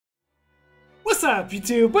What's up,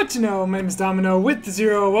 YouTube? What you know? My name is Domin0 with the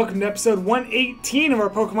Zero. Welcome to episode 118 of our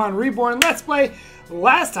Pokémon Reborn Let's Play.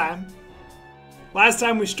 Last time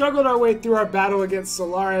we struggled our way through our battle against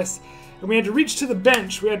Solaris, and we had to reach to the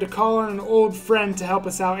bench. We had to call on an old friend to help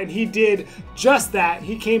us out, and he did just that.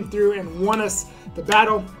 He came through and won us the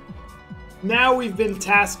battle. Now we've been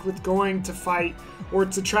tasked with going to fight or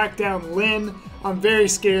to track down LIN. I'm very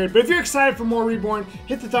scared, but if you're excited for more Reborn,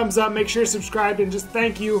 hit the thumbs up, make sure you're subscribed, and just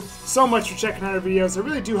thank you so much for checking out our videos. I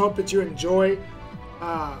really do hope that you enjoy.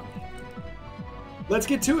 Let's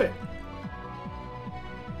get to it.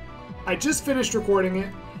 I just finished recording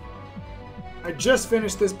it. I just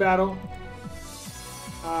finished this battle.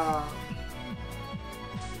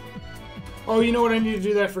 Oh, you know what I need to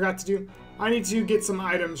do that I forgot to do? I need to get some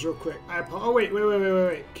items real quick. Oh, wait.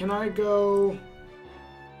 Can I go...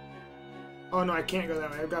 Oh, no, I can't go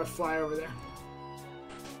that way. I've got to fly over there.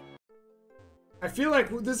 I feel like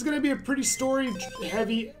this is going to be a pretty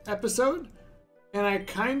story-heavy episode. And I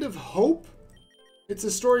kind of hope it's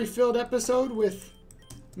a story-filled episode with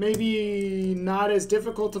maybe not as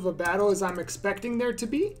difficult of a battle as I'm expecting there to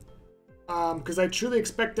be. Because I truly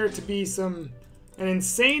expect there to be an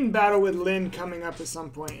insane battle with LIN coming up at some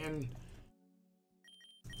point. And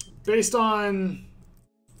based on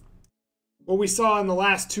what we saw in the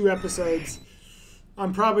last two episodes,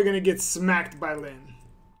 I'm probably going to get smacked by LIN.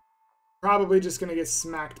 Probably just going to get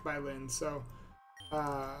smacked by LIN. So,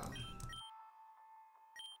 I'm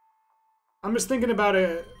just thinking about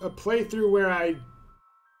a playthrough where I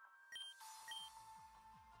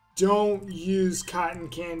don't use cotton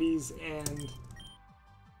candies and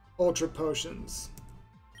ultra potions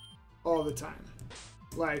all the time.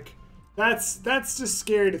 Like, that's just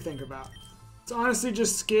scary to think about. It's honestly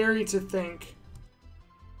just scary to think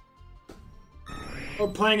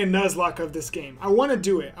of playing a Nuzlocke of this game. I want to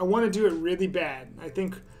do it. I want to do it really bad. I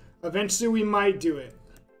think eventually we might do it,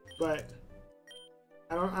 but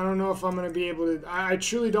I don't know if I'm gonna be able to. I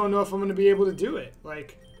truly don't know if I'm gonna be able to do it.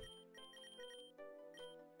 Like,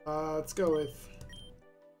 let's go with.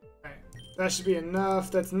 All right, that should be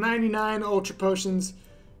enough. That's 99 ultra potions.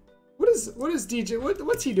 What is DJ?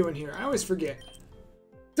 What's he doing here? I always forget.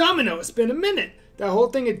 Domin0, it's been a minute. That whole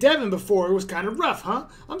thing at Devon before was kind of rough, huh?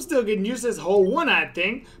 I'm still getting used to this whole one-eyed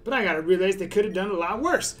thing, but I gotta realize they could have done a lot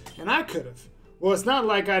worse, and I could have. Well, it's not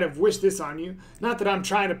like I'd have wished this on you. Not that I'm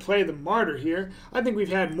trying to play the martyr here. I think we've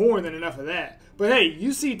had more than enough of that. But hey,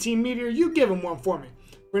 you see Team Meteor, you give him one for me.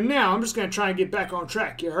 For now, I'm just gonna try and get back on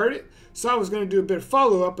track. You heard it? So I was gonna do a bit of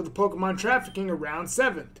follow-up of the Pokemon trafficking around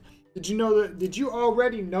 7th. Did you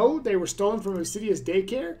already know they were stolen from Obsidian's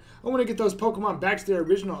daycare? I want to get those Pokemon back to their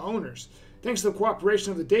original owners. Thanks to the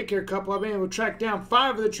cooperation of the daycare couple, I've been able to track down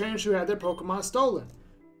 5 of the trainers who had their Pokemon stolen.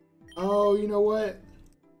 Oh, you know what?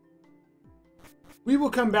 We will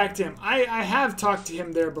come back to him. I have talked to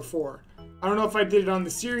him there before. I don't know if I did it on the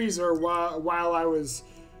series or while I was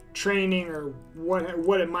training or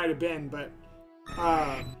what it might have been, but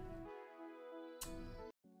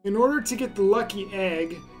in order to get the lucky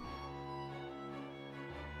egg...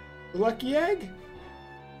 Lucky egg?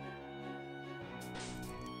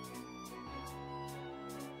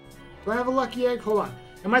 Do I have a lucky egg? Hold on.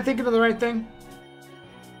 Am I thinking of the right thing?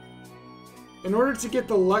 In order to get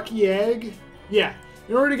the lucky egg... Yeah.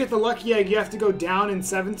 In order to get the lucky egg, you have to go down in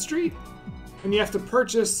 7th Street. And you have to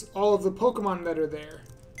purchase all of the Pokemon that are there.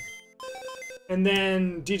 And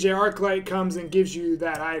then DJ Arclight comes and gives you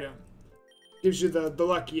that item. Gives you the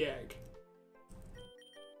lucky egg.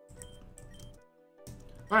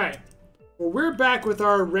 Alright, well, we're back with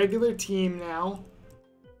our regular team now.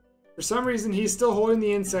 For some reason, he's still holding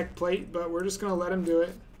the insect plate, but we're just going to let him do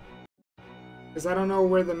it. Because I don't know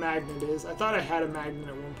where the magnet is. I thought I had a magnet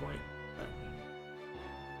at one point.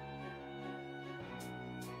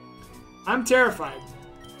 But I'm terrified.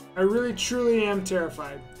 I really, truly am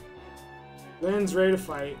terrified. LIN's ready to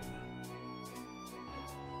fight.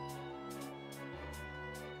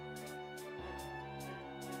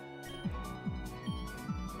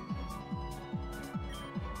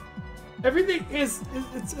 Everything it's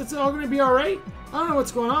all gonna be alright. I don't know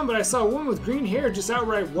what's going on, but I saw a woman with green hair just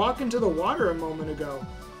outright walk into the water a moment ago.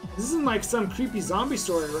 This isn't like some creepy zombie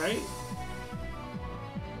story, right?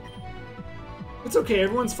 It's okay,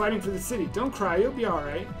 everyone's fighting for the city. Don't cry, you'll be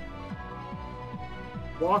alright.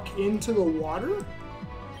 Walk into the water?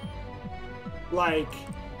 Like,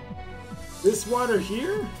 this water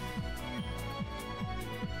here?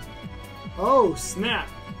 Oh, snap.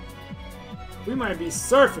 We might be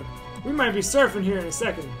surfing. We might be surfing here in a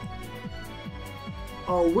second.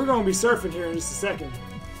 Oh, we're going to be surfing here in just a second.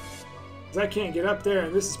 Because I can't get up there,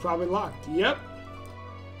 and this is probably locked. Yep.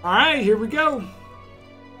 Alright, here we go.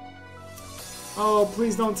 Oh,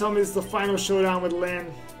 please don't tell me this is the final showdown with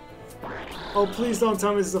LIN. Oh, please don't tell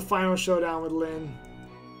me this is the final showdown with LIN.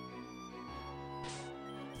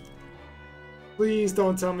 Please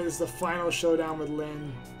don't tell me this is the final showdown with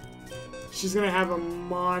LIN. She's gonna have a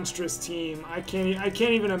monstrous team. I can't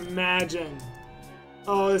even imagine.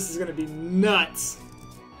 Oh, this is gonna be nuts.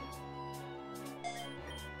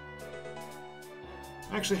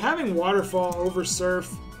 Actually, having Waterfall over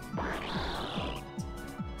Surf.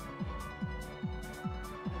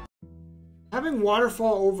 Having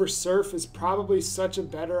Waterfall over Surf is probably such a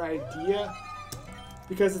better idea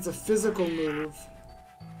because it's a physical move.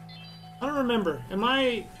 I don't remember. Am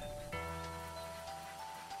I...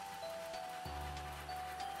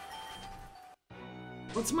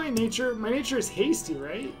 What's my nature? My nature is hasty,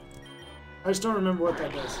 right? I just don't remember what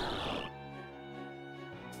that does.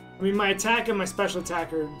 I mean, my attack and my special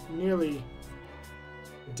attack are nearly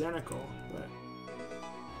identical, but...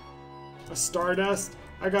 A Stardust?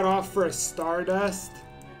 I got off for a Stardust?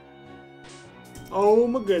 Oh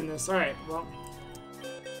my goodness. Alright, well...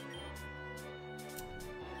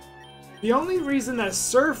 The only reason that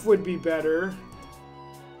Surf would be better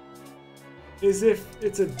is if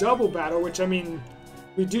it's a double battle, which, I mean,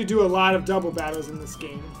 we do a lot of double battles in this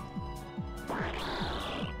game.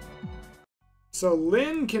 So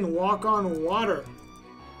LIN can walk on water.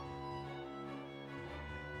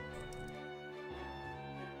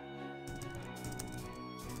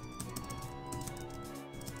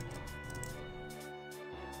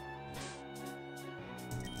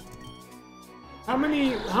 How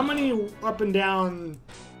many up and down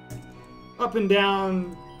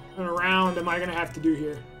and around am I gonna have to do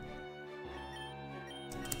here?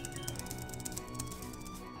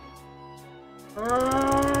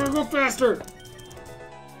 Go faster!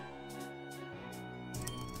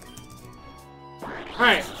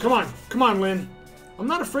 Alright, come on, LIN. I'm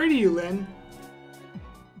not afraid of you, LIN.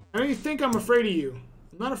 I know you think I'm afraid of you.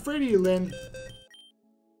 I'm not afraid of you, LIN.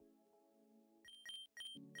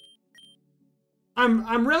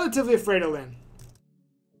 I'm relatively afraid of LIN.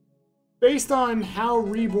 Based on how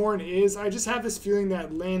Reborn is, I just have this feeling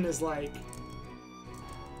that LIN is like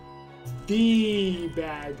the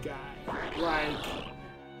bad guy. Like,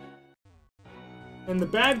 and the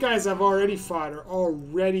bad guys I've already fought are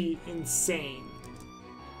already insane.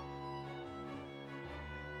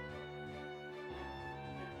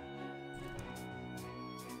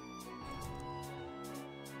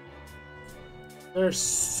 There's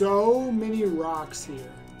so many rocks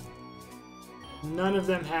here. None of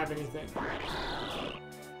them have anything.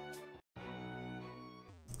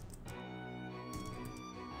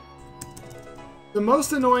 The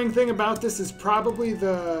most annoying thing about this is probably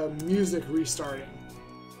the music restarting.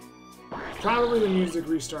 Probably the music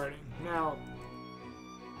restarting. Now...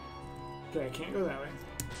 Okay, I can't go that way.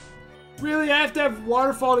 Really? I have to have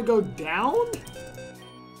Waterfall to go down?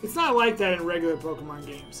 It's not like that in regular Pokemon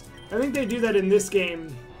games. I think they do that in this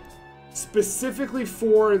game specifically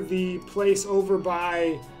for the place over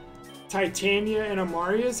by Titania and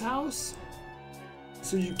Amaria's house.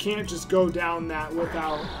 So you can't just go down that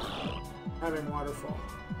without having Waterfall.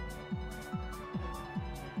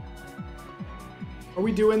 Are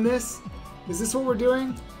we doing this? Is this what we're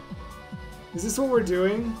doing? Is this what we're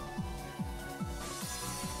doing?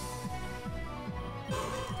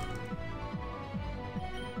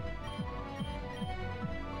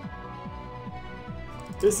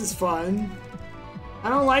 This is fun. I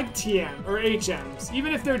don't like TM or HMs.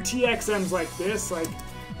 Even if they're TXMs like this, like,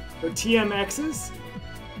 or TMXs.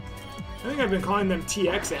 I think I've been calling them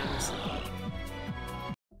TXMs.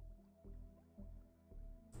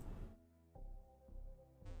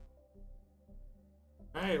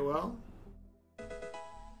 Alright, well.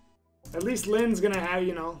 At least LIN's gonna have,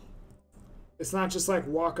 you know, it's not just like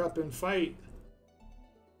walk up and fight.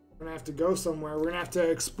 We're gonna have to go somewhere. We're gonna have to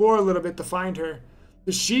explore a little bit to find her.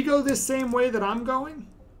 Does she go this same way that I'm going?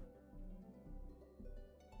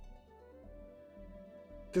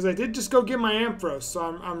 Because I did just go get my Ampharos, so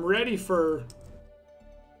I'm ready for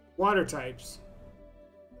water types.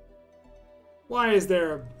 Why is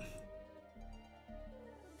there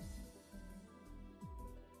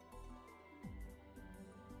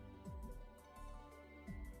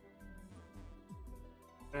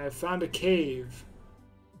a... I found a cave.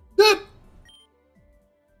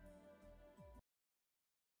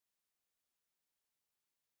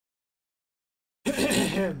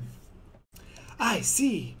 I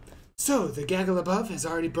see. So, the gaggle above has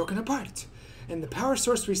already broken apart, and the power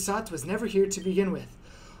source we sought was never here to begin with.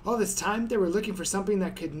 All this time, they were looking for something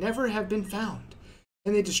that could never have been found,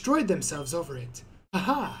 and they destroyed themselves over it.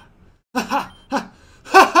 Ha-ha! Ha-ha!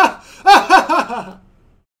 Ha-ha! Ha-ha!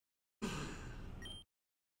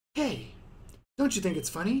 Hey, don't you think it's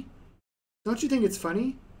funny? Don't you think it's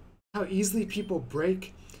funny how easily people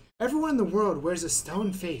break? Everyone in the world wears a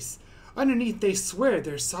stone face. Underneath they swear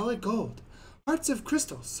they're solid gold. Hearts of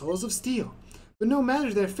crystal, souls of steel. But no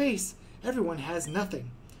matter their face, everyone has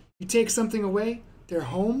nothing. You take something away, their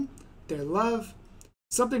home, their love,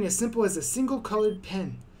 something as simple as a single colored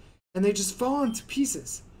pen, and they just fall into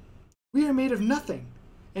pieces. We are made of nothing,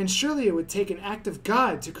 and surely it would take an act of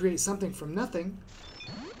God to create something from nothing.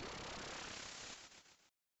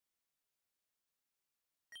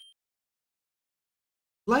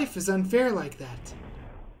 Life is unfair like that.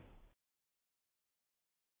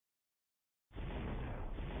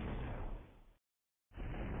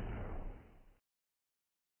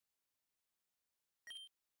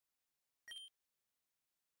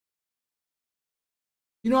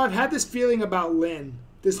 You know, I've had this feeling about LIN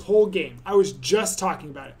this whole game. I was just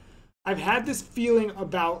talking about it. I've had this feeling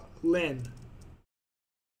about LIN.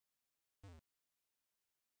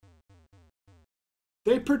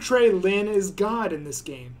 They portray LIN as God in this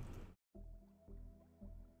game.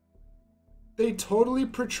 They totally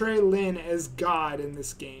portray LIN as God in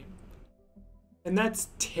this game. And that's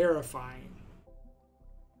terrifying.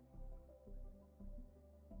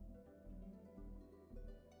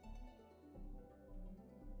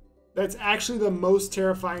 That's actually the most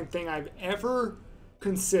terrifying thing I've ever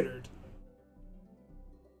considered.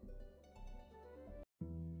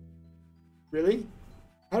 Really?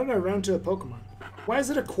 How did I run into a Pokemon? Why is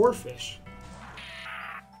it a core fish?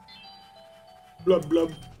 Blub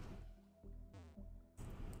blub.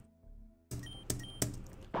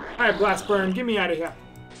 Alright, Blast Burn, get me out of here.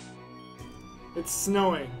 It's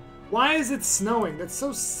snowing. Why is it snowing? That's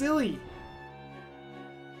so silly.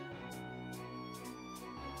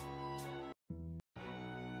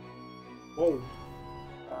 Whoa.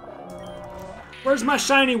 Where's my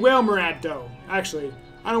shiny Whalmer at, though? Actually,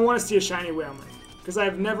 I don't want to see a shiny Whalmer, because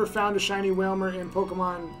I've never found a shiny Whalmer in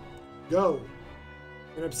Pokemon Go.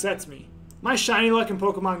 It upsets me. My shiny luck in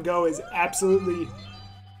Pokemon Go is absolutely...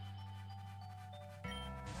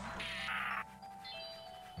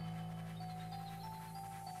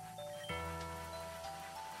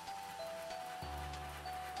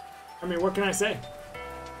 I mean, what can I say?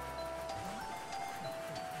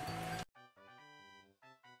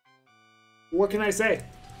 What can I say?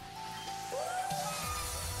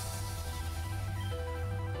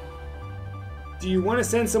 Do you want to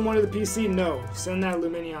send someone to the PC? No. Send that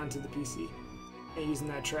Lumineon to the PC. Ain't using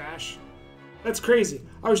that trash. That's crazy.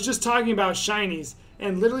 I was just talking about shinies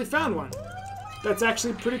and literally found one. That's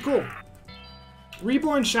actually pretty cool.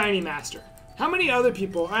 Reborn Shiny Master. How many other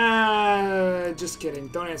people? Just kidding.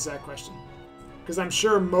 Don't answer that question. Because I'm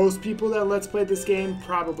sure most people that Let's Play this game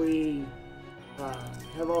probably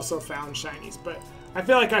have also found shinies. But I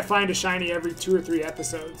feel like I find a shiny every 2 or 3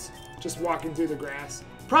 episodes. Just walking through the grass.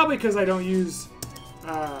 Probably because I don't use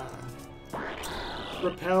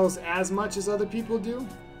repels as much as other people do.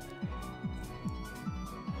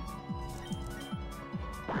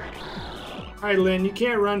 Alright, Lynn, you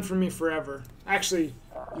can't run from me forever. Actually,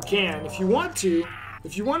 you can if you want to.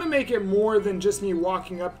 If you want to make it more than just me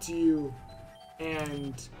walking up to you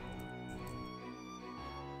and...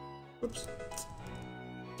 Oops.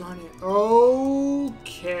 Darn it.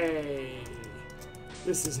 Okay.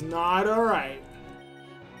 This is not alright.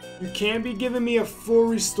 You can't be giving me a full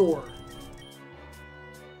restore.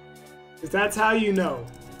 Because that's how you know.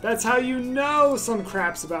 That's how you know some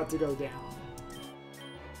crap's about to go down.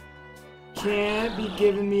 Can't be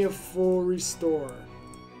giving me a full restore.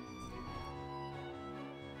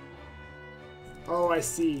 Oh, I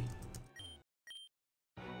see.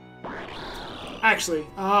 Actually,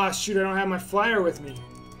 shoot, I don't have my flyer with me.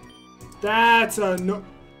 That's a no...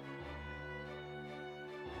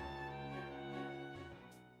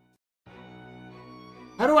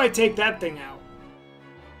 How do I take that thing out?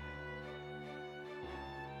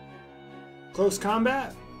 Close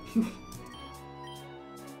combat?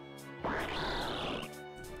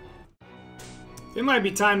 It might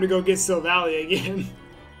be time to go get Silvally again.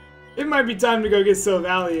 It might be time to go get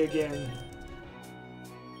Silvally again.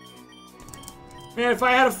 Man, if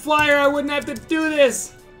I had a flyer, I wouldn't have to do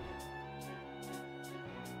this.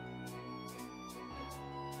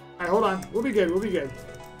 Alright, hold on. We'll be good. We'll be good.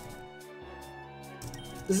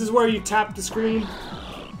 This is where you tap the screen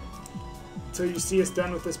until you see us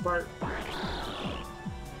done with this part.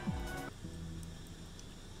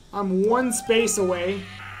 I'm one space away.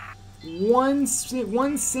 One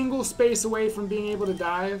single space away from being able to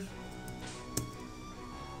dive.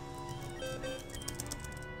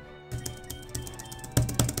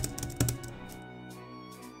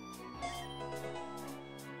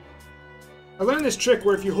 I learned this trick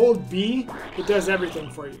where if you hold B, it does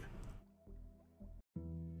everything for you.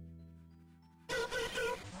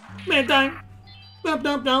 Man time. Nope,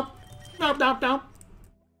 nope, nope. Nope, nope, nope.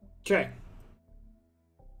 Okay.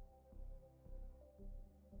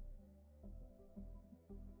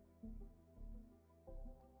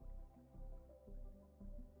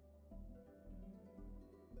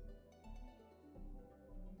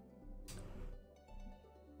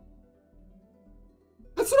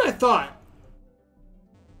 That's what I thought.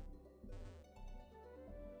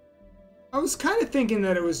 I was kind of thinking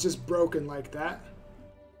that it was just broken like that.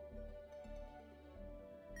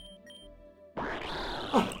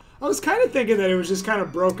 Oh, I was kind of thinking that it was just kind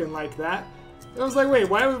of broken like that. I was like, wait,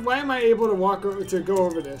 why am I able to go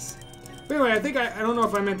over this? But anyway, I think I don't know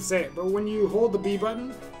if I meant to say it, but when you hold the B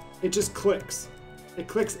button, it just clicks. It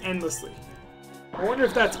clicks endlessly. I wonder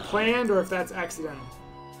if that's planned or if that's accidental.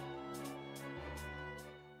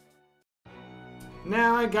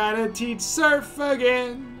 Now I gotta teach surf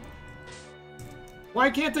again. Why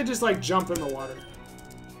can't I just like jump in the water?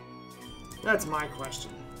 That's my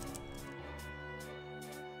question.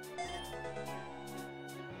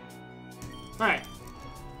 Alright.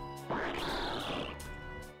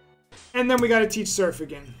 And then we gotta teach surf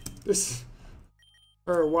again.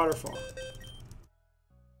 Or waterfall.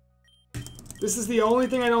 This is the only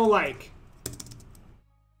thing I don't like.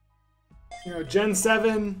 You know, Gen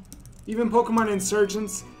 7, even Pokemon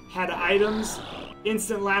Insurgents had items,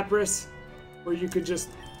 instant Lapras, where you could just,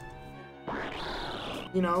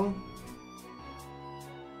 you know.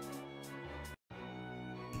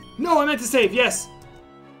 No, I meant to save, yes.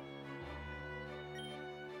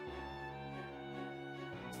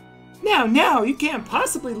 Now, you can't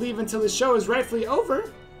possibly leave until the show is rightfully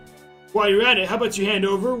over. While you're at it, how about you hand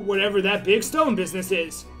over whatever that big stone business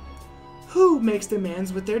is? Who makes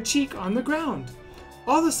demands with their cheek on the ground?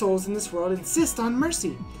 All the souls in this world insist on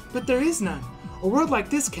mercy, but there is none. A world like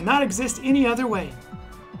this cannot exist any other way.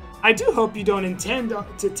 I do hope you don't intend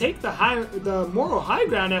to take the moral high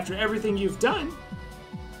ground after everything you've done.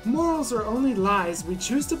 Morals are only lies we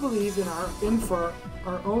choose to believe in for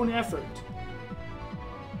our own effort.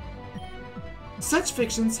 Such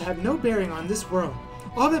fictions have no bearing on this world.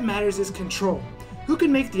 All that matters is control. Who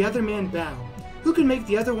can make the other man bow? Who can make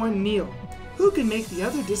the other one kneel? Who can make the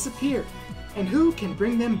other disappear? And who can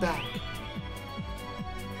bring them back?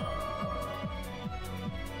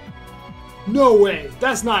 No way!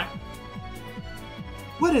 That's not...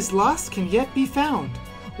 What is lost can yet be found.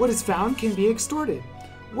 What is found can be extorted.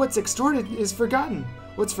 What's extorted is forgotten.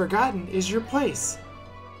 What's forgotten is your place.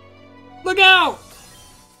 Look out!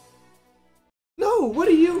 No, what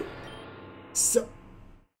are you... So...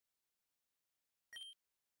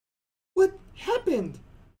 What happened?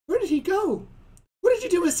 Where did he go? What did you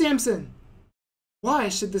do with Samson? Why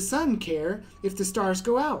should the sun care if the stars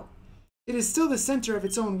go out? It is still the center of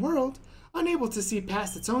its own world, unable to see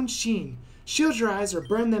past its own sheen. Shield your eyes or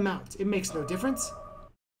burn them out. It makes no difference.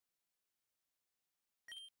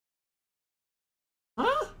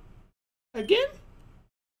 Huh? Again?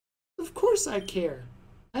 Of course I care.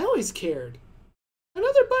 I always cared.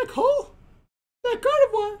 Another black hole? That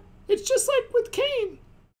Gardevoir, it's just like with Cain.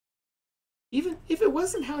 Even if it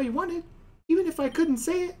wasn't how he wanted, even if I couldn't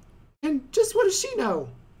say it, and just what does she know?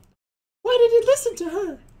 Why did it listen to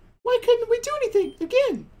her? Why couldn't we do anything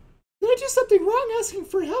again? Did I do something wrong asking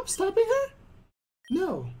for help stopping her?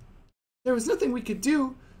 No. There was nothing we could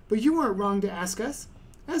do, but you weren't wrong to ask us.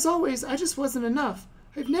 As always, I just wasn't enough.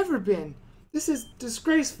 I've never been. This is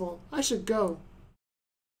disgraceful. I should go.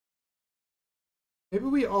 Maybe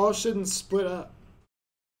we all shouldn't split up.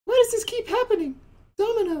 Why does this keep happening?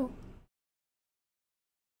 Domino!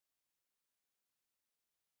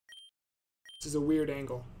 This is a weird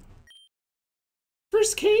angle.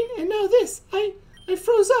 First Cain, and now this. I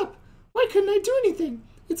froze up. Why couldn't I do anything?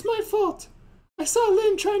 It's my fault. I saw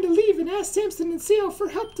Lin trying to leave and asked Samson and Seo for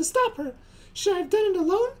help to stop her. Should I have done it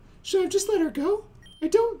alone? Should I have just let her go? I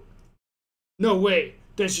don't... No way.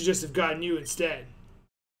 Then she just have gotten you instead.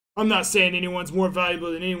 I'm not saying anyone's more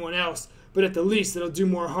valuable than anyone else, but at the least it'll do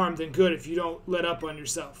more harm than good if you don't let up on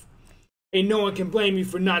yourself. Ain't no one can blame you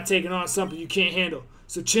for not taking on something you can't handle,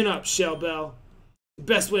 so chin up, Shell Bell. The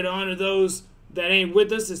best way to honor those that ain't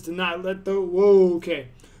with us is to not let the... Whoa, okay.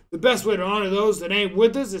 The best way to honor those that ain't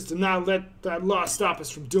with us is to not let that loss stop us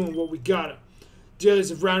from doing what we gotta. The others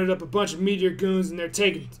have rounded up a bunch of meteor goons and they're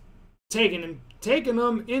taking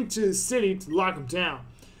them into the city to lock them down.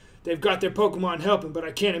 They've got their Pokemon helping, but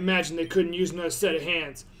I can't imagine they couldn't use another set of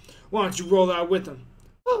hands. Why don't you roll out with them?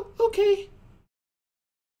 Oh, okay.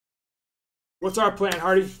 What's our plan,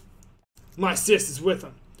 Hardy? My sis is with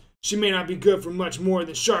them. She may not be good for much more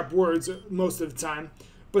than sharp words most of the time,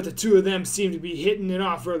 but the two of them seem to be hitting it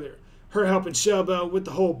off earlier. Her helping Shellbell with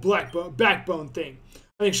the whole backbone thing.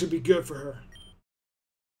 I think she'll be good for her.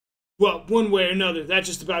 Well, one way or another, that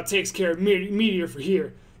just about takes care of Meteor for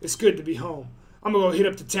here. It's good to be home. I'm gonna go hit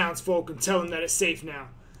up the townsfolk and tell them that it's safe now.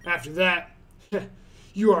 After that,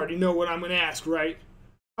 you already know what I'm gonna ask, right?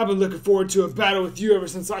 I've been looking forward to a battle with you ever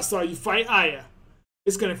since I saw you fight Aya.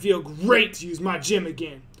 It's gonna feel great to use my gym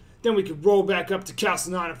again. Then we can roll back up to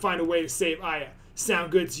Calcinon and find a way to save Aya.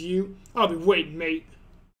 Sound good to you? I'll be waiting, mate.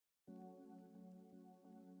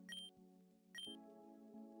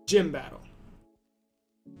 Gym battle.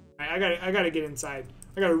 I gotta get inside.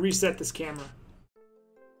 I gotta reset this camera.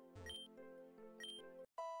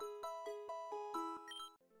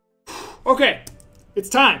 Okay, it's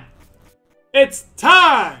time. It's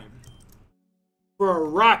time for a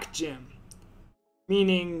rock gym.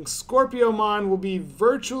 Meaning Scorpiomon will be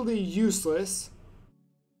virtually useless.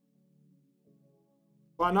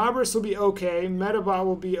 Vonabris will be okay. Metabot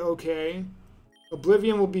will be okay.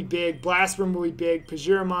 Oblivion will be big. Blasphemy will be big.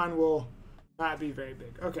 Pajiramon will not be very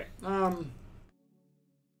big. Okay.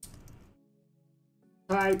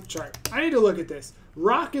 Type chart. I need to look at this.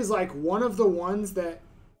 Rock is like one of the ones that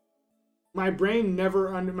my brain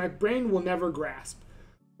will never grasp.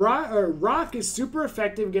 Rock is super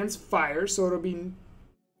effective against fire, so it'll be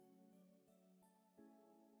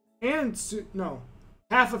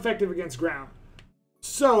half effective against ground.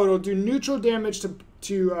 So it'll do neutral damage to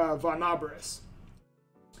Vonabris.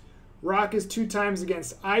 Rock is 2 times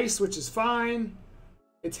against ice, which is fine.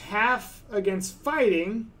 It's half against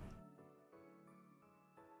fighting.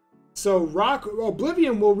 So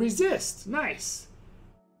Oblivion will resist. Nice.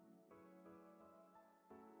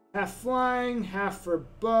 Half flying, half for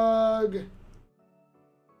bug.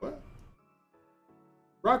 What?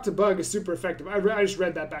 Rock to bug is super effective. I just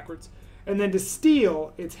read that backwards. And then to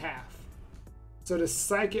steel, it's half. So to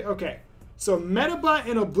psychic, okay. So Metabot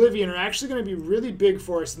and Oblivion are actually going to be really big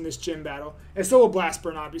for us in this gym battle. And so will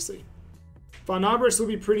Blastburn, obviously. Vonabris will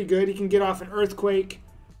be pretty good. He can get off an Earthquake.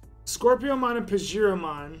 Scorpiomon and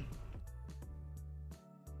Pajiramon.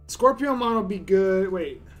 Scorpiomon will be good.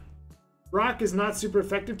 Wait. Rock is not super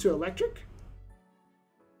effective to Electric?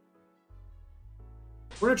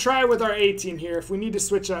 We're going to try it with our A team here. If we need to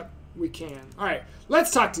switch up, we can. Alright,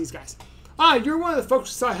 let's talk to these guys. You're one of the folks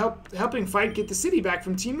who saw helping fight get the city back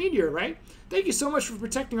from Team Meteor, right? Thank you so much for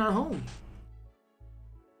protecting our home.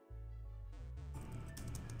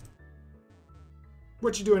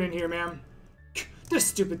 What you doing in here, ma'am? This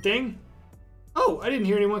stupid thing. Oh, I didn't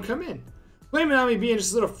hear anyone come in. Blame it on me being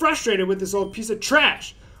just a little frustrated with this old piece of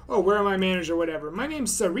trash. Oh, where am I manager or whatever? My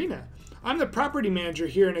name's Serena. I'm the property manager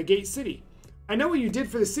here in Agate City. I know what you did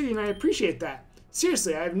for the city and I appreciate that.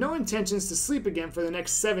 Seriously, I have no intentions to sleep again for the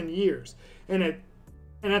next 7 years. And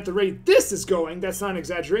at the rate this is going, that's not an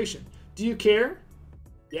exaggeration. Do you care?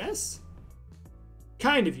 Yes?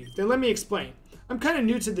 Kind of you. Then let me explain. I'm kind of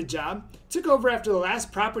new to the job. Took over after the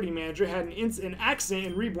last property manager had an accident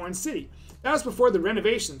in Reborn City. That was before the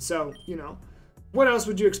renovation, so, you know. What else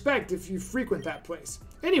would you expect if you frequent that place?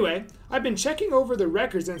 Anyway, I've been checking over the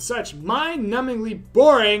records and such. Mind-numbingly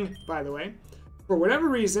boring, by the way. For whatever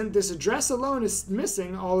reason, this address alone is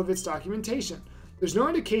missing all of its documentation. There's no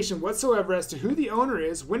indication whatsoever as to who the owner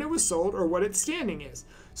is, when it was sold, or what its standing is.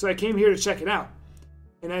 So I came here to check it out.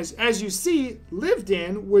 And as you see, lived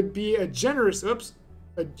in would be a generous,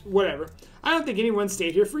 whatever. I don't think anyone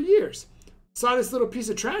stayed here for years. Saw this little piece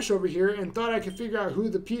of trash over here and thought I could figure out who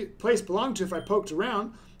the place belonged to if I poked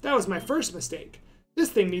around. That was my first mistake. This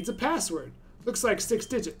thing needs a password. Looks like 6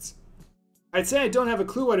 digits. I'd say I don't have a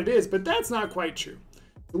clue what it is, but that's not quite true.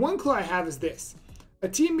 The one clue I have is this. A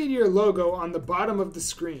Team Meteor logo on the bottom of the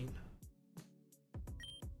screen.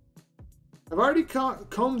 I've already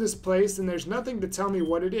combed this place and there's nothing to tell me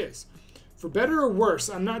what it is. For better or worse,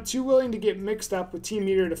 I'm not too willing to get mixed up with Team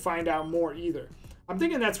Meteor to find out more either. I'm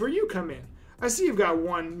thinking that's where you come in. I see you've got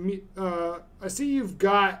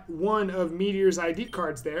one of Meteor's ID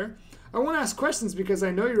cards there. I won't ask questions because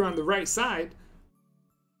I know you're on the right side.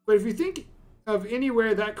 But if you think of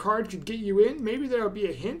anywhere that card could get you in, maybe there'll be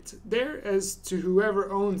a hint there as to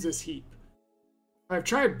whoever owns this heap. I've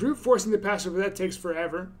tried brute forcing the password, but that takes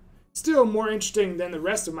forever. Still more interesting than the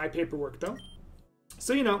rest of my paperwork, though.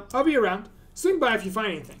 So, you know, I'll be around. Swing by if you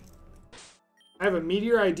find anything. I have a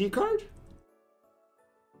Meteor ID card?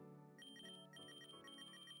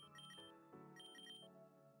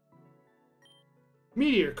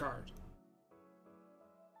 Meteor card.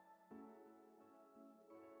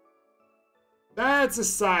 That's a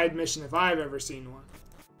side mission if I've ever seen one.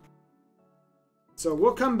 So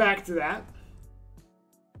we'll come back to that.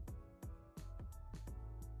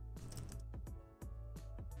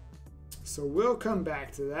 so we'll come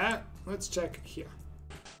back to that. Let's check here.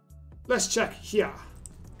 Let's check here.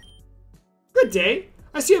 Good day.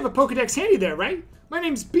 I see you have a Pokédex handy there, right? My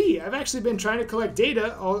name's B. I've actually been trying to collect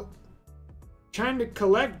data all the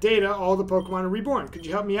Pokémon Reborn. Could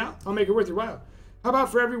you help me out? I'll make it worth your while. How about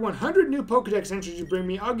for every 100 new Pokédex entries you bring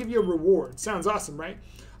me, I'll give you a reward. Sounds awesome, right?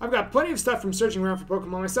 I've got plenty of stuff from searching around for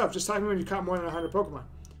Pokemon myself. Just talking when you caught more than 100 Pokemon.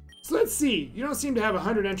 So let's see. You don't seem to have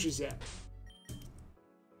 100 entries yet.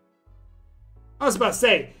 I was about to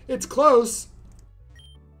say, it's close.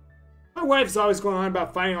 My wife's always going on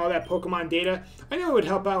about finding all that Pokemon data. I know it would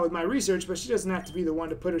help out with my research, but she doesn't have to be the one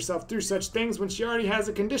to put herself through such things when she already has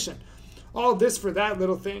a condition. All this for that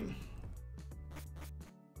little thing.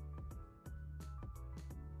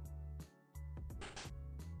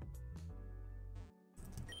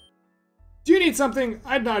 Do you need something?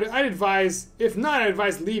 I'd advise. If not, I'd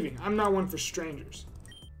advise leaving. I'm not one for strangers.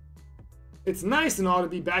 It's nice and all to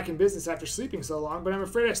be back in business after sleeping so long, but I'm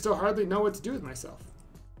afraid I still hardly know what to do with myself.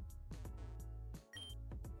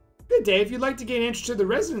 Good day. If you'd like to gain entry to the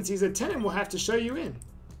residencies, a tenant will have to show you in.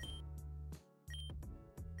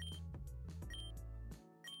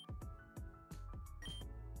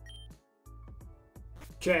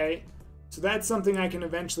 Okay, so that's something I can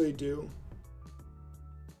eventually do.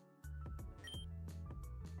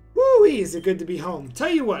 Woo-wee, is it good to be home. Tell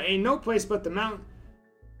you what, ain't no place but the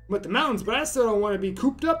mountains, but I still don't want to be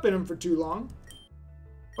cooped up in them for too long.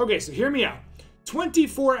 Okay, so hear me out.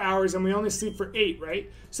 24 hours and we only sleep for 8,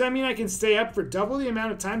 right? So that means I can stay up for double the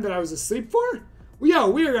amount of time that I was asleep for? Well, yo,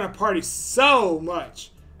 we are going to party so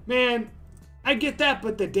much. Man, I get that,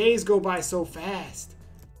 but the days go by so fast.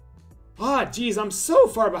 Ah, geez, I'm so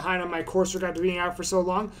far behind on my coursework after being out for so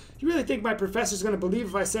long. You really think my professor's going to believe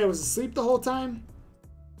if I say I was asleep the whole time?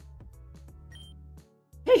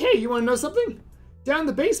 Hey, you want to know something? Down in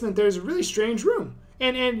the basement, there's a really strange room.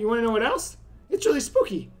 And you want to know what else? It's really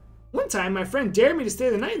spooky. One time, my friend dared me to stay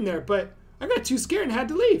the night in there, but I got too scared and had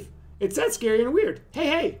to leave. It's that scary and weird.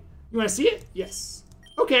 Hey, you want to see it? Yes.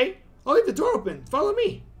 Okay, I'll leave the door open. Follow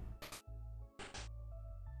me.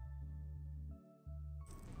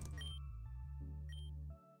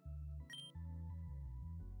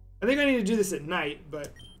 I think I need to do this at night,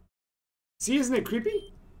 but... See, isn't it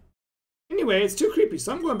creepy? Anyway, it's too creepy,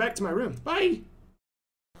 so I'm going back to my room. Bye!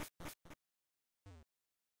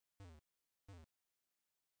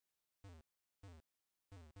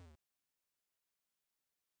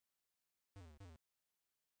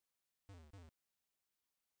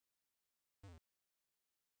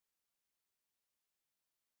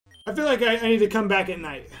 I feel like I need to come back at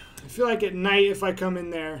night. I feel like at night, if I come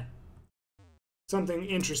in there, something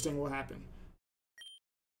interesting will happen.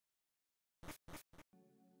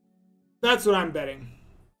 That's what I'm betting.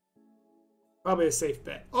 Probably a safe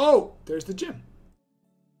bet. Oh, there's the gym.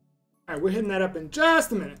 All right, we're hitting that up in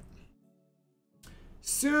just a minute.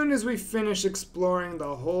 Soon as we finish exploring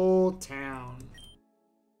the whole town.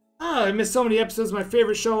 Oh, I missed so many episodes of my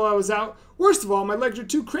favorite show while I was out. Worst of all, my legs are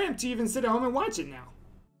too cramped to even sit at home and watch it now.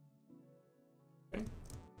 Okay.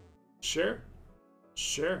 Sure.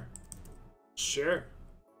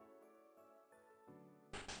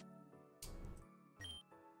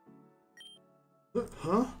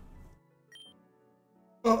 Huh?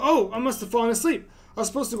 Oh, I must have fallen asleep. I was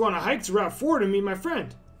supposed to go on a hike to Route 4 to meet my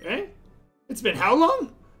friend. Eh? It's been how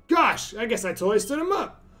long? Gosh, I guess I totally stood him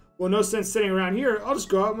up. Well, no sense sitting around here. I'll just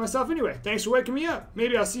go out myself anyway. Thanks for waking me up.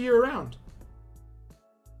 Maybe I'll see you around.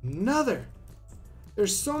 Another.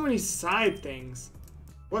 There's so many side things.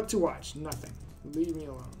 What to watch? Nothing. Leave me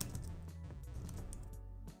alone.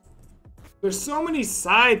 There's so many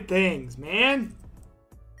side things, man.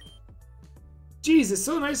 Jeez, it's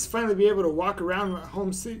so nice to finally be able to walk around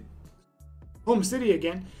home city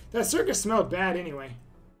again. That circus smelled bad anyway.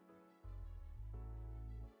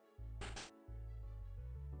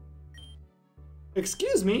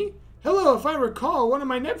 Excuse me? Hello, if I recall, one of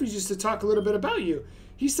my nephews used to talk a little bit about you.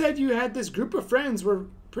 He said you had this group of friends were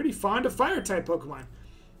pretty fond of fire-type Pokemon.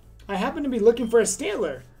 I happen to be looking for a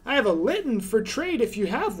Stantler. I have a LIN for trade if you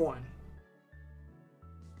have one.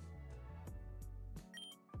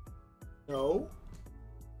 No.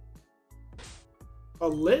 A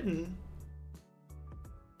LIN?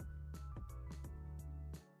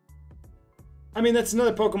 I mean, that's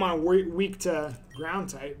another Pokemon weak to ground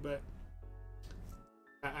type, but...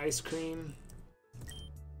 Ice cream.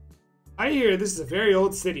 I hear this is a very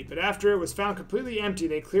old city, but after it was found completely empty,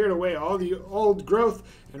 they cleared away all the old growth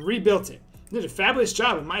and rebuilt it. They did a fabulous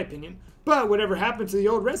job, in my opinion. But whatever happened to the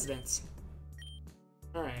old residents?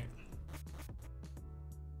 Alright.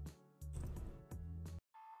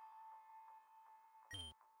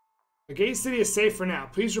 The gate city is safe for now.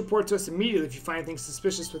 Please report to us immediately if you find anything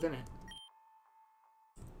suspicious within it.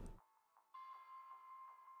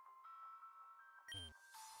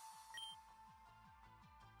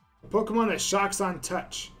 A Pokemon that shocks on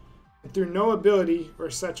touch, and through no ability or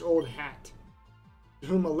such old hat, to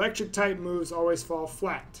whom electric type moves always fall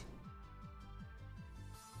flat.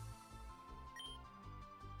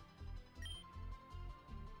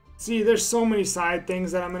 See, there's so many side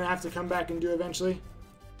things that I'm going to have to come back and do eventually.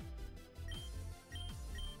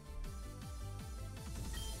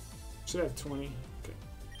 Should have 20. Okay.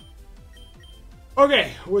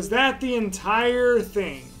 Okay, was that the entire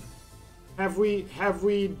thing? Have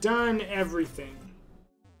we done everything?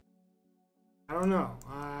 I don't know.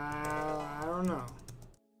 I don't know.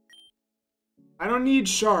 I don't need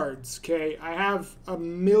shards, okay? I have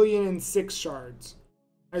 1,000,006 shards.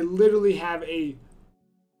 I literally have a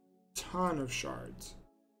ton of shards.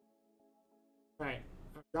 Right,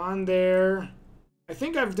 I've gone there. I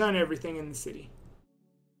think I've done everything in the city.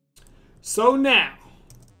 So now,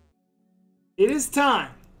 it is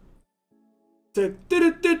time to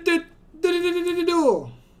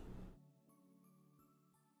duel.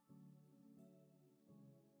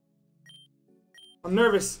 I'm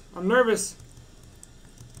nervous. I'm nervous.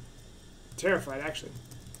 I'm terrified, actually.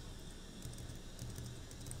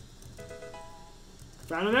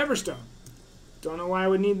 Found an Everstone. Don't know why I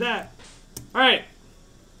would need that. All right.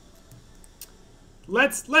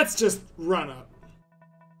 Let's just run up.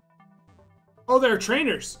 Oh, there are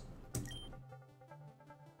trainers.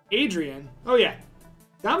 Adrian. Oh yeah.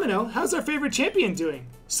 Domino, how's our favorite champion doing?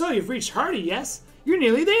 So you've reached Hardy, yes? You're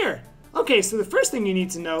nearly there. Okay, so the first thing you need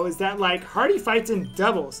to know is that, like, Hardy fights in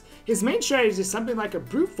doubles. His main strategy is something like a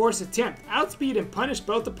brute force attempt, outspeed and punish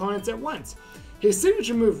both opponents at once. His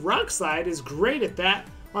signature move, Rock Slide, is great at that,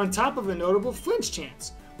 on top of a notable flinch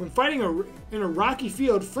chance. When fighting in a rocky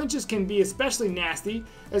field, flinches can be especially nasty,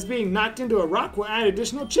 as being knocked into a rock will add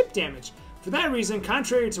additional chip damage. For that reason,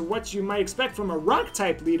 contrary to what you might expect from a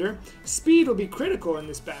rock-type leader, speed will be critical in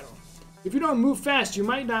this battle. If you don't move fast, you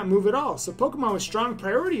might not move at all, so Pokemon with strong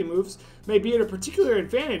priority moves may be at a particular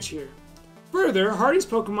advantage here. Further, Hardy's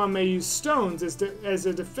Pokemon may use stones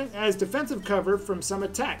as defensive cover from some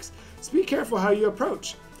attacks, so be careful how you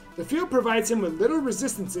approach. The field provides him with little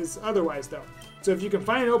resistances otherwise though, so if you can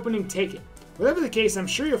find an opening, take it. Whatever the case, I'm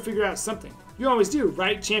sure you'll figure out something. You always do,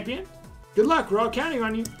 right, champion? Good luck, we're all counting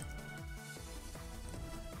on you.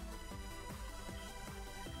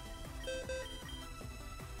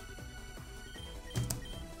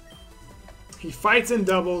 He fights in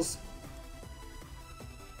doubles,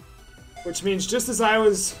 which means just as I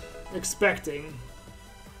was expecting,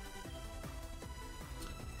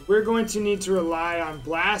 we're going to need to rely on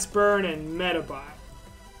Blast Burn and Metabot,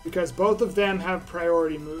 because both of them have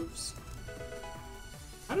priority moves.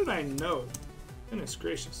 How did I know? Goodness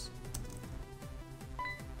gracious.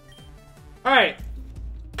 Alright,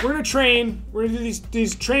 we're going to train. We're going to do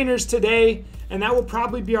these trainers today, and that will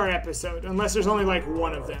probably be our episode, unless there's only like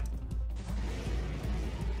one of them.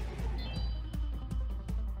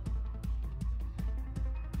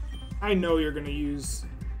 I know you're going to use...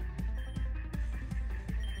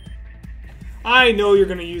 I know you're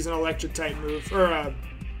going to use an electric type move, or a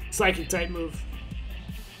psychic type move.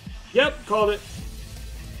 Yep, called it.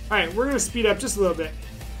 Alright, we're going to speed up just a little bit.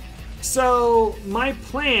 So, my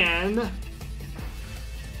plan...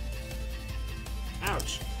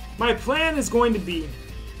 Ouch. My plan is going to be...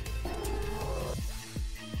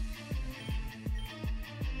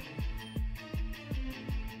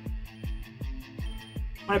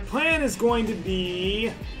 My plan is going to be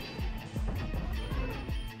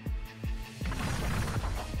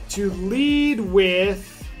to lead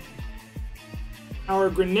with our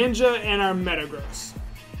Greninja and our Metagross.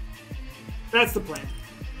 That's the plan.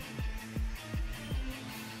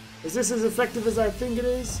 Is this as effective as I think it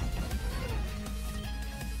is?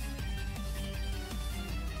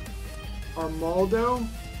 Armaldo.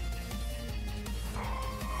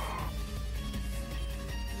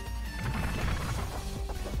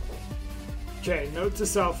 Okay, note to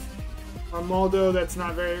self, Armaldo, that's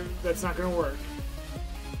not gonna work.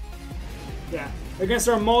 Yeah, against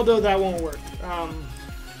Armaldo, that won't work.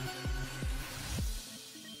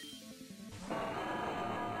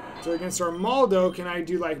 So against Armaldo, can I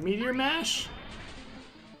do like Meteor Mash?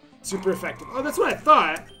 Super effective. Oh, that's what I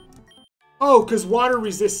thought. Oh, because water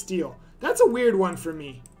resists steel. That's a weird one for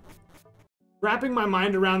me. Wrapping my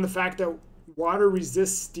mind around the fact that water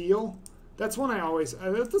resists steel. That's one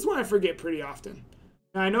that's one I forget pretty often.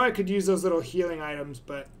 Now I know I could use those little healing items,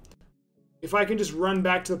 but if I can just run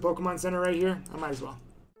back to the Pokemon Center right here, I might as well.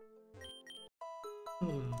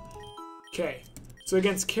 Okay, So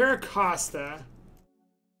against Caracosta,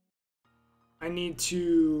 I need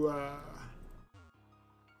to...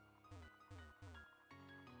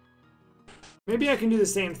 maybe I can do the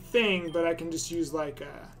same thing, but I can just use like...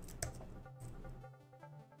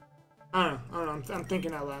 I don't know. I'm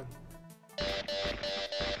thinking out loud.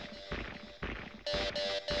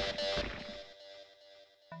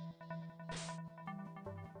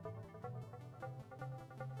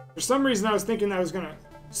 For some reason, I was thinking I was gonna...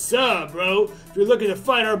 Sup, bro? If you're looking to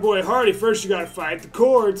fight our boy Hardy, first you gotta fight the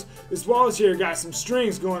chords. This Wallace here got some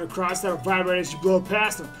strings going across that'll vibrate as you blow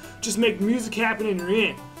past them. Just make music happen and you're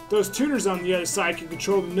in. Those tuners on the other side can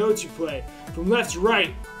control the notes you play. From left to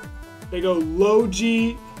right, they go low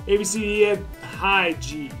G, A, B, C, D, E, high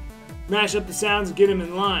G. Mash up the sounds and get them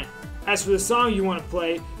in line. As for the song you want to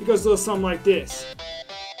play, it goes a little something like this.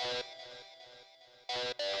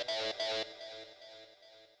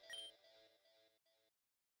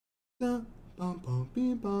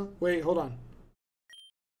 Wait, hold on.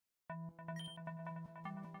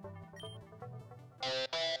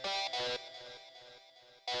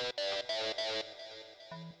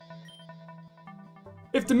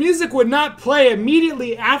 If the music would not play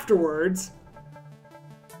immediately afterwards...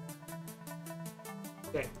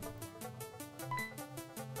 Okay.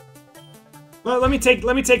 Well, let me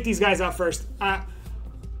take these guys out first. I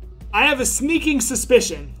have a sneaking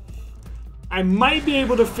suspicion I might be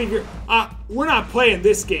able to figure... we're not playing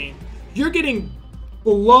this game. You're getting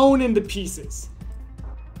blown into pieces.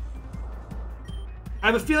 I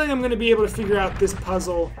have a feeling I'm going to be able to figure out this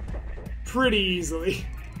puzzle pretty easily.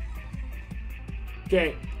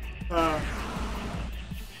 Okay. I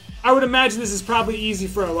would imagine this is probably easy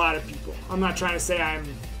for a lot of people. I'm not trying to say I'm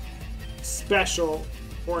special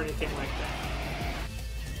or anything like that.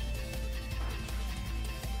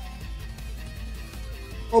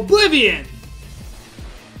 Oblivion!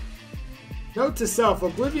 Note to self,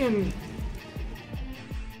 Oblivion...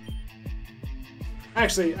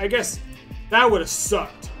 Actually, I guess that would have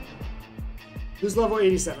sucked. Who's level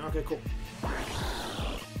 87? Okay, cool.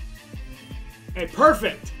 Hey,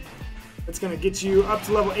 perfect! That's gonna get you up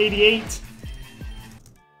to level 88.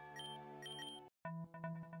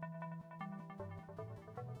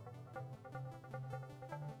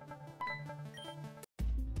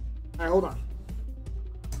 Alright, hold on.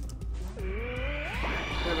 We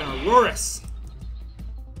have an Aurorus.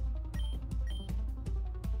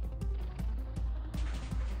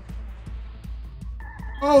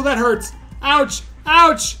 Oh, that hurts! Ouch!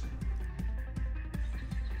 Ouch!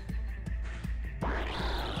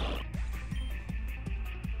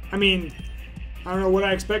 I mean, I don't know what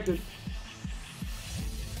I expected.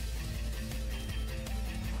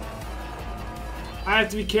 I have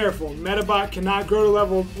to be careful. Metabot cannot grow to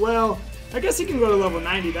level... Well, I guess he can go to level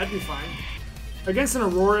 90. That'd be fine. Against an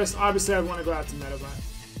Aurorus, obviously I'd want to go out to Metabot.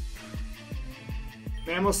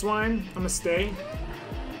 Mamoswine, I'm gonna stay.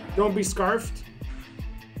 Don't be scarfed.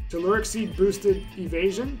 Telluric Seed boosted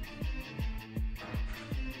evasion.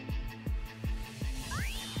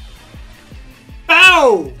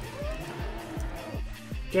 Bow!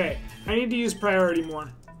 Okay, I need to use priority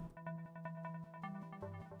more.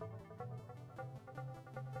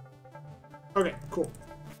 Okay, cool.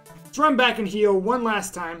 Let's run back and heal one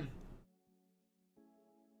last time.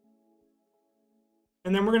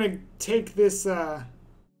 And then we're gonna take this, I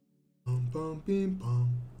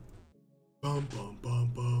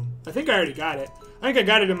think I already got it. I think I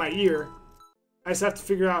got it in my ear. I just have to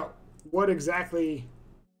figure out what exactly...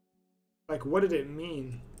 Like, what did it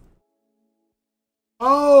mean?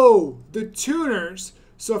 Oh! The tuners!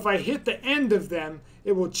 So if I hit the end of them,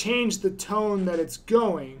 it will change the tone that it's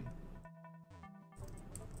going.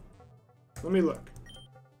 Let me look.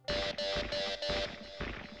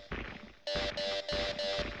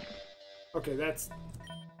 Okay, that's...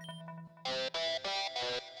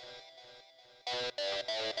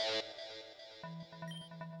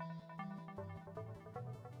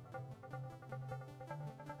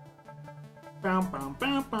 Bow, bow,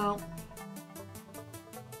 bow, bow.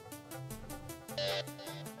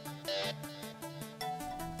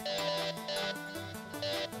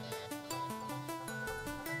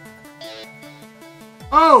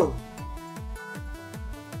 Oh!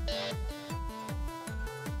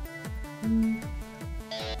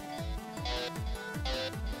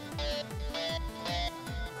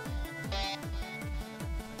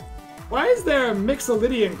 Why is there a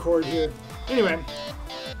Mixolydian chord here? Anyway.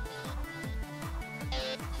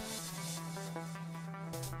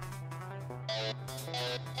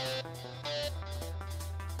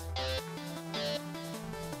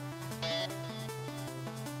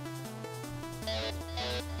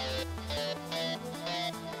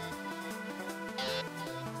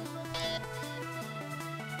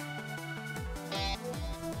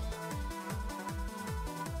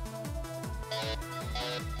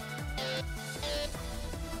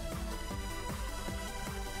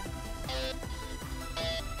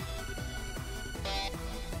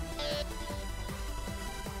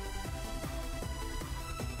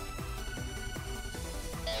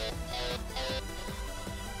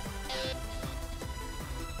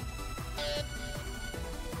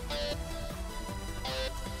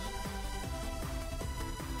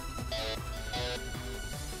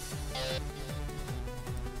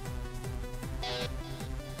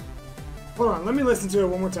 Hold on, let me listen to it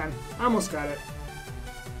one more time. I almost got it.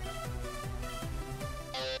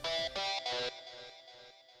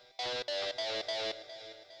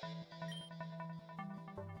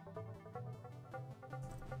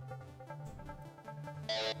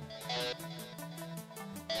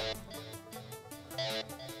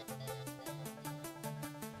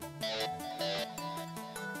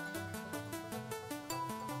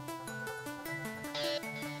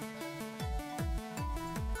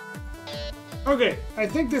 Okay, I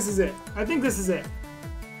think this is it. I think this is it.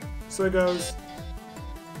 So it goes.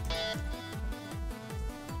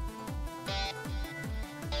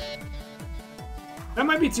 That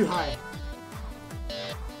might be too high.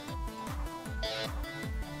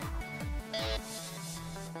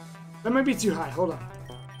 That might be too high. Hold on.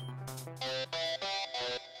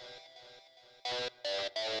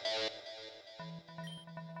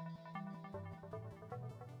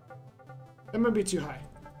 That might be too high.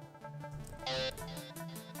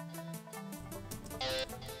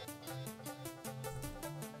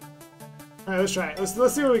 All right, let's try it.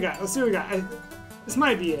 Let's see what we got. Let's see what we got. This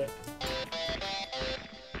might be it.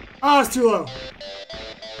 Oh, it's too low.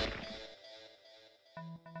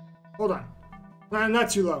 Hold on. Not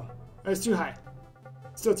too low. It's too high.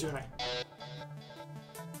 Still too high.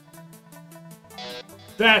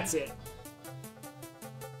 That's it.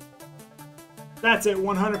 That's it,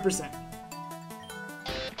 100%.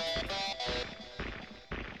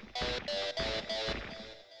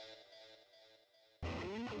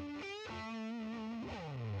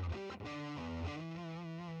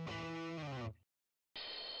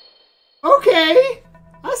 Okay,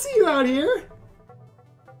 I see you out here.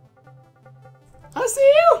 I see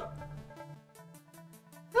you.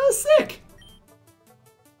 That was sick.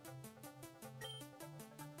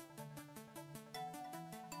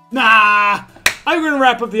 Nah, I'm gonna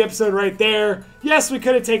wrap up the episode right there. Yes, we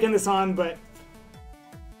could have taken this on, but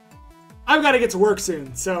I've got to get to work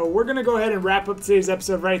soon. So we're gonna go ahead and wrap up today's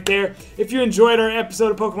episode right there. If you enjoyed our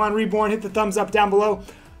episode of Pokemon Reborn, hit the thumbs up down below.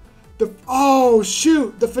 Oh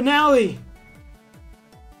shoot, the finale.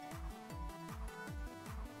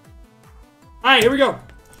 Alright, here we go.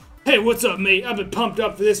 Hey, what's up, mate? I've been pumped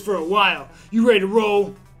up for this for a while. You ready to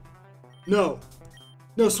roll? No.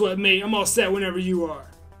 No sweat, mate. I'm all set whenever you are.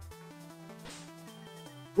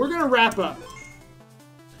 We're gonna wrap up.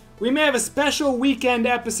 We may have a special weekend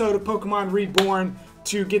episode of Pokemon Reborn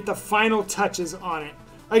to get the final touches on it.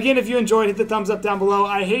 Again, if you enjoyed, hit the thumbs up down below.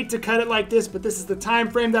 I hate to cut it like this, but this is the time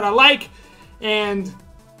frame that I like.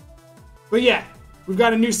 But yeah, we've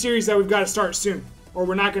got a new series that we've got to start soon, or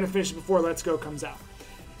we're not going to finish it before Let's Go comes out.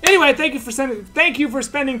 Anyway, thank you for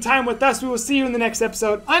spending time with us. We will see you in the next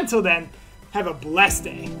episode. Until then, have a blessed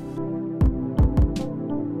day.